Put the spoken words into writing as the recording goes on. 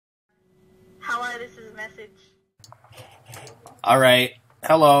Hello, this is a message. Alright.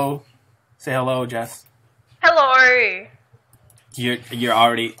 Hello. Say hello, Jess. Hello. You're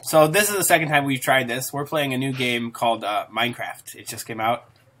already... So this is the second time we've tried this. We're playing a new game called Minecraft. It just came out.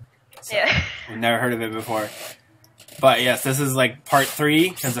 So Yeah. We've never heard of it before. But yes, this is like part 3,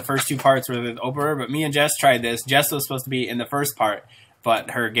 because the first 2 parts were with Oprah, but me and Jess tried this. Jess was supposed to be in the first part,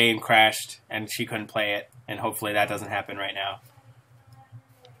 but her game crashed, and she couldn't play it, and hopefully that doesn't happen right now.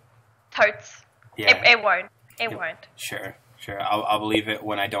 Totes. Yeah. It won't. It won't. Sure. I'll believe it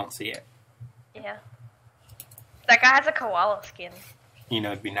when I don't see it. Yeah. That guy has a koala skin. You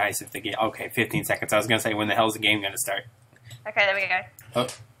know, it'd be nice if the game... Okay, 15 seconds. I was going to say, when the hell's the game going to start? Okay, there we Oh.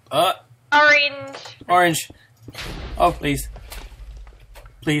 go. Orange. Orange. Oh, please.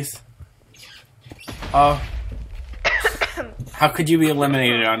 Please. Oh. How could you be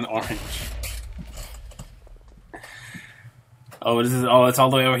eliminated on orange? Oh, this is... Oh, it's all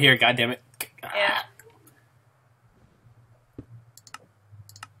the way over here. God damn it. Yeah.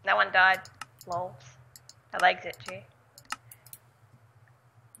 That one died. Lols. My leg's itchy.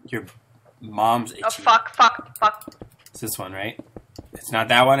 Your mom's itchy. Oh, fuck. It's this one, right? It's not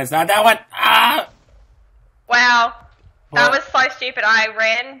that one. It's not that one. Ah! Wow. That What? was so stupid. I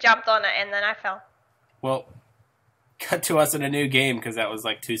ran, jumped on it, and then I fell. Well, cut to us in a new game, because that was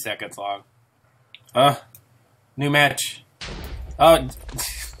like 2 seconds long. New match. Oh,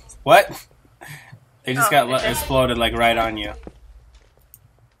 what? They just got exploded like right on you.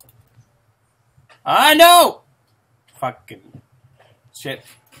 Ah, no! Fucking shit.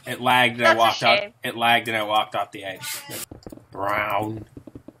 It lagged and I walked out. It lagged and I walked off the edge. Brown.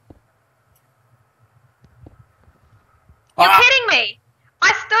 You're kidding me!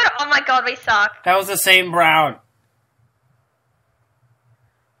 I stood... Oh my god, we suck. That was the same brown.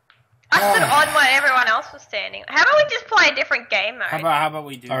 I stood on where everyone else was standing. How about we just play a different game mode? How about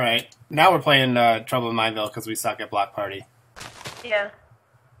we do... Alright, now we're playing Trouble in Mineville because we suck at Block Party. Yeah.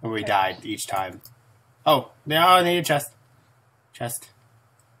 Where we died each time. Oh, no, I need a chest. Chest.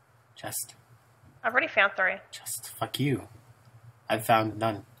 I've already found 3. Chest. Fuck you. I've found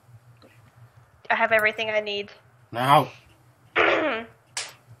none. I have everything I need. Now.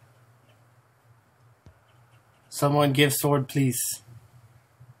 Someone give sword, please.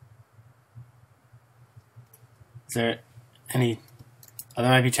 Is there any... Oh,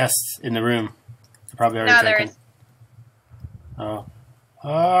 there might be chests in the room. They're probably already taken. There is. Oh.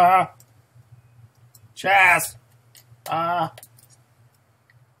 Ah! Chest!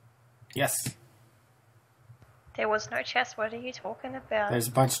 Yes. There was no chest. What are you talking about? There's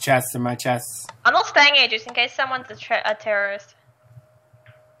a bunch of chests in my chests. I'm not staying here just in case someone's a terrorist.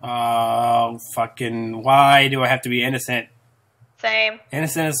 Oh, fucking... Why do I have to be innocent? Same.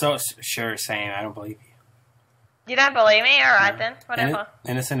 Innocent is so... Sure, same. I don't believe you. You don't believe me? Alright then. Whatever.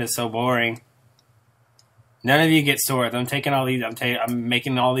 Innocent is so boring. None of you get swords. I'm taking all these... I'm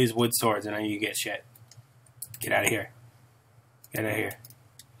making all these wood swords and none of you get shit. Get out of here. Get out of here.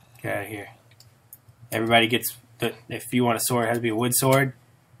 Get out of here. Everybody gets... If you want a sword, it has to be a wood sword.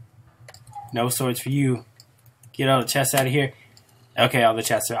 No swords for you. Get all the chests out of here. Okay, all the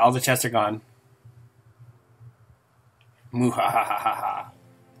chests are gone. Muhahaha.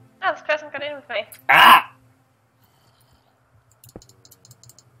 Oh, this person got in with me. Ah!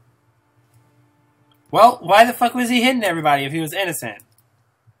 Well, why the fuck was he hitting everybody if he was innocent?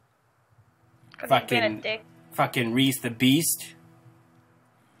 Fucking Reese the Beast.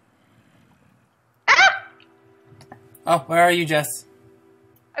 Ah! Oh, where are you, Jess?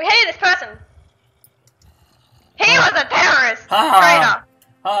 I'm hitting this person. He was a terrorist! Ah. Traitor!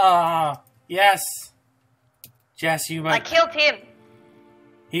 Ah, yes. Jess, you might... I killed him.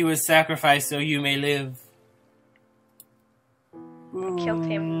 He was sacrificed so you may live. I killed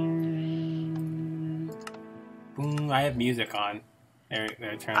him. Boom, I have music on. There,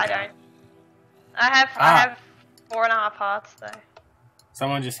 turn I it down. don't. I have 4.5 hearts though.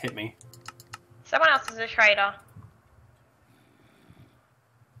 Someone just hit me. Someone else is a traitor.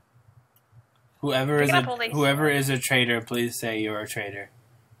 Whoever is a traitor, please say you're a traitor.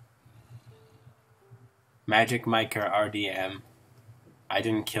 Magic Mike or RDM. I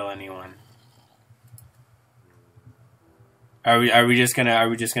didn't kill anyone. Are we just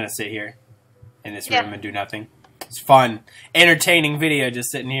gonna sit here in this room and do nothing? It's fun, entertaining video just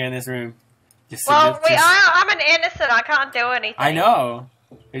sitting here in this room. I'm an innocent. I can't do anything. I know.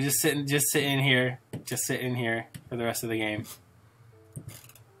 You're just sitting here for the rest of the game.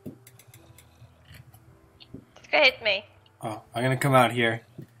 Just go hit me. Oh, I'm gonna come out here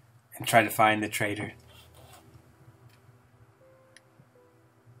and try to find the traitor.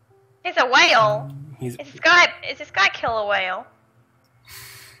 He's a whale. Is this guy kill a whale?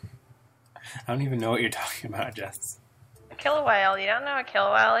 I don't even know what you're talking about, Jess. A killer whale. You don't know what a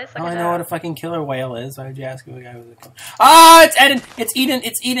killer whale is? Oh, I know what a fucking killer whale is. Why did you ask me what guy was a killer? Ah, it's Eden! It's Eden!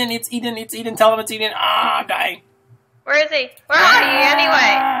 It's Eden! It's Eden! It's Eden! Tell him it's Eden! Ah, I'm dying! Where is he? Where are you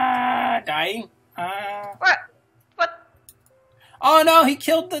anyway? Dying? What? Oh no, he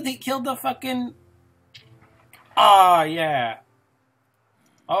killed the fucking... Oh, yeah.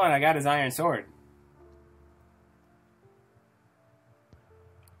 Oh, and I got his iron sword.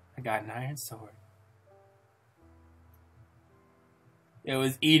 I got an iron sword. It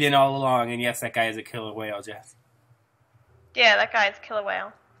was Eden all along, and yes, that guy is a killer whale, Jess. Yeah, that guy is a killer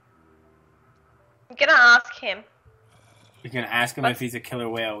whale. I'm gonna ask him. You're gonna ask him if he's a killer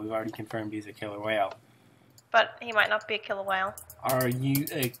whale. We've already confirmed he's a killer whale. But he might not be a killer whale. Are you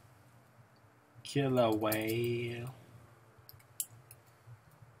a killer whale?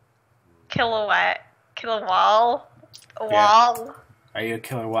 Killer whale? Killer whale? A Yeah. whale? Are you a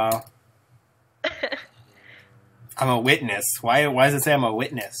killer whale? I'm a witness. Why does it say I'm a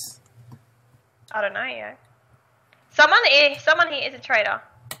witness? I don't know, yeah. Someone here is a traitor.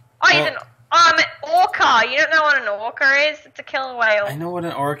 Oh, he's an... Oh, I'm an orca. You don't know what an orca is? It's a killer whale. I know what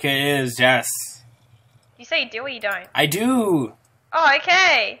an orca is, Jess. You say you do or you don't? I do. Oh,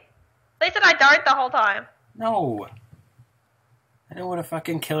 okay. They said I don't the whole time. No. I know what a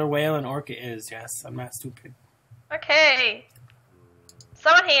fucking killer whale and orca is, Jess. I'm not stupid. Okay.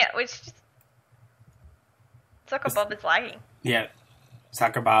 Someone here, which just... Soccer Bob is lagging. Yeah.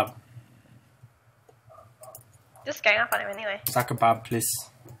 Soccer Bob. Just gang up on him anyway. Soccer Bob, please.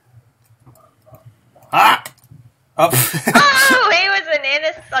 Ah! Oh! Oh, he was an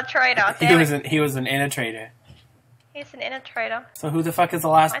innocent traitor. He was an inner traitor. He's an inner traitor. So who the fuck is the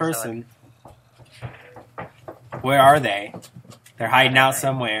last person? Where are they? They're hiding out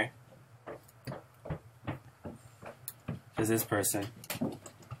somewhere. Who's this person?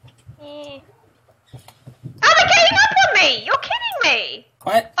 Yeah. Oh, they're getting up on me! You're kidding me!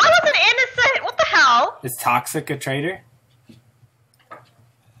 What? I wasn't innocent! What the hell? Is Toxic a traitor?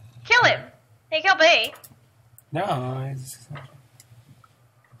 Kill him! He killed me. No.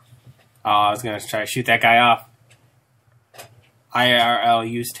 Oh, I was gonna try to shoot that guy off. IRL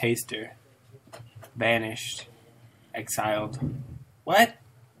use taster. Banished. Exiled. What?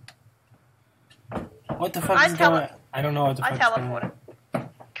 What the fuck is going on? I don't know what the fuck is going on.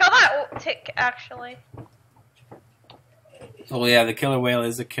 Kill that tick, actually. Well, yeah, the killer whale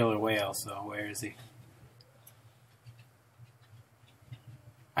is a killer whale, so where is he?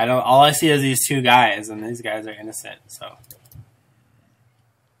 I don't. All I see is these two guys, and these guys are innocent, so.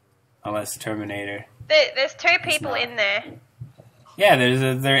 Unless Terminator. There's two people in there. Yeah,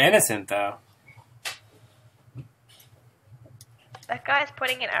 they're innocent, though. That guy's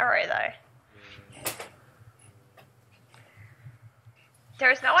putting an arrow, though.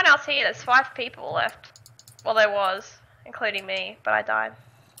 There is no one else here. There's 5 people left. Well, there was, including me, but I died.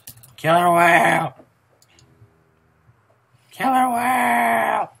 Killer whale! Killer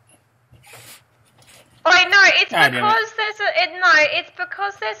whale! Oh no, it's because it's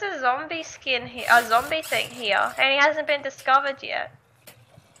because there's a zombie skin here, a zombie thing here, and he hasn't been discovered yet.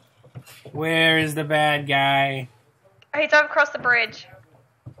 Where is the bad guy? He's over across the bridge,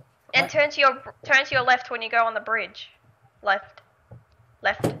 and turn to your left when you go on the bridge. Left.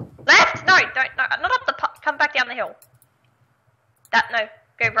 No, don't. No, not up the. Come back down the hill. No,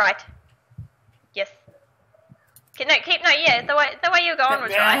 go right. Yes. Yeah, the way you're going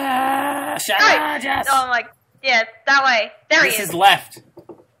was right. Shut up, Jess. Oh my, yeah, that way. There he is. This is left.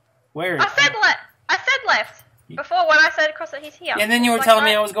 Where? I said left. Before when I said across it, he's here. Yeah, and then you were telling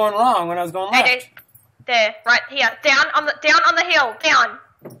me I was going wrong when I was going left. Hey, dude. There, right here. Down on the hill. Down.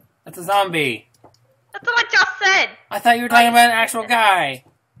 That's a zombie. That's what I just said. I thought you were talking about an actual guy.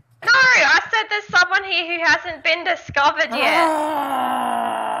 No, I said there's someone here who hasn't been discovered yet.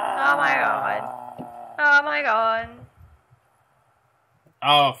 Oh my god. Oh my god.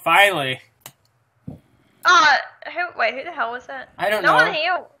 Oh, finally. Who the hell was that? I don't know. No one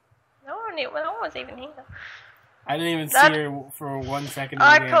here. No one was even here. I didn't even see her for 1 second.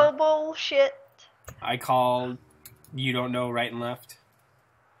 I call bullshit. I called you don't know right and left.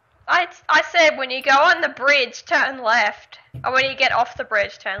 I said when you go on the bridge, turn left. Or when you get off the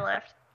bridge, turn left.